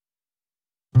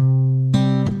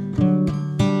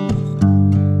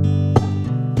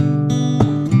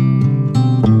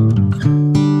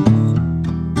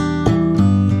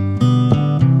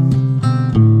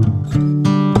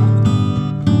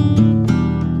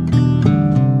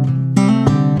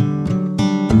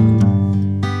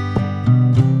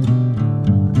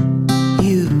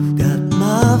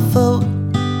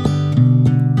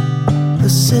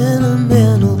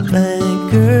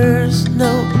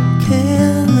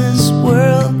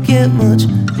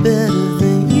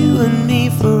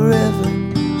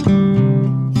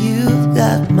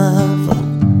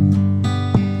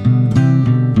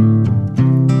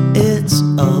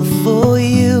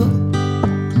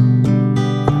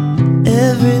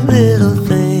Every little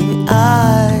thing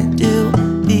I do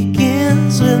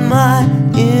begins with my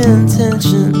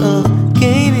intention of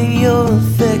gaining your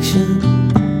affection.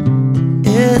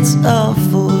 It's all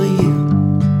for you.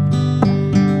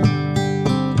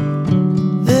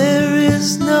 There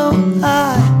is no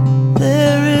I,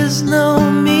 there is no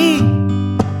me.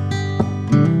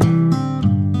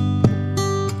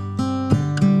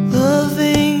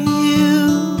 Loving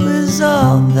you is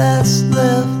all that's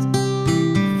left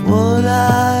of what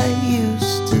I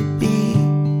used to be.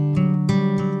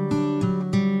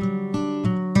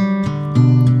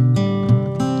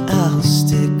 I'll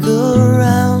stick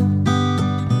around.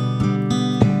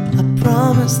 I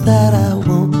promise that I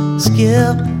won't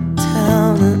skip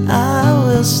town, and I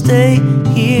will stay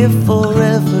here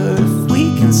forever if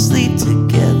we can sleep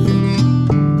together.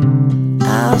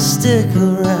 I'll stick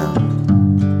around.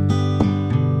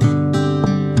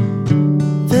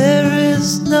 There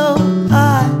is no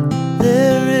I,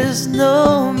 there is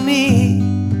no me.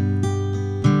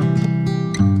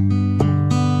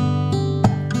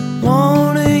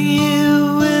 Wanting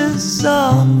you is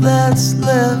all that's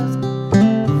left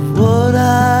of what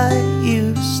I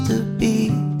used to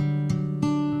be.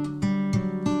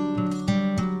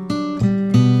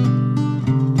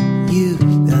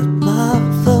 You've got my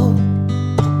vote.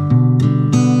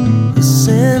 The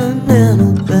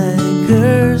sentimental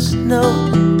bankers know